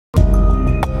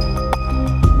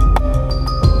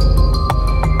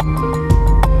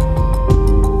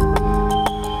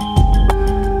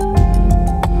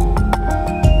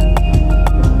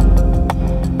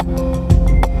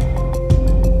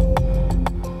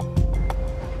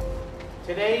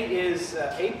Today is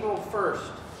April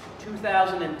 1st,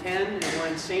 2010, and we're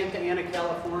in Santa Ana,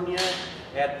 California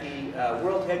at the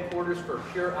world headquarters for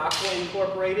Pure Aqua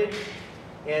Incorporated.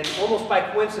 And almost by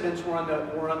coincidence, we're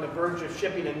on the verge of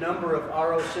shipping a number of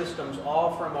RO systems,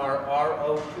 all from our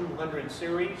RO200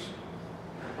 series.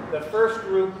 The first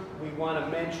group we want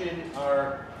to mention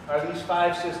are these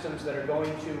 5 systems that are going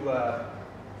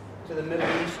to the Middle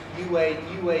East,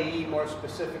 UAE more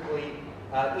specifically.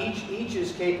 Each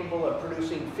is capable of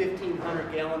producing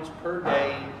 1,500 gallons per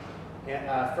day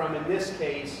from, in this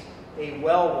case, a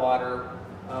well water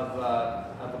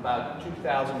of about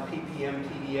 2,000 ppm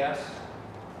TDS.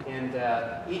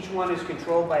 And each one is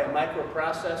controlled by a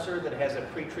microprocessor that has a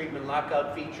pretreatment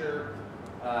lockout feature,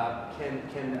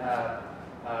 can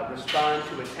respond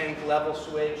to a tank level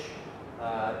switch.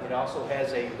 It also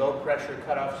has a low pressure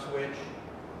cutoff switch.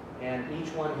 And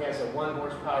each one has a 1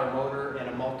 horsepower motor and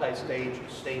a multi-stage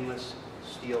stainless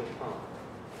steel pump.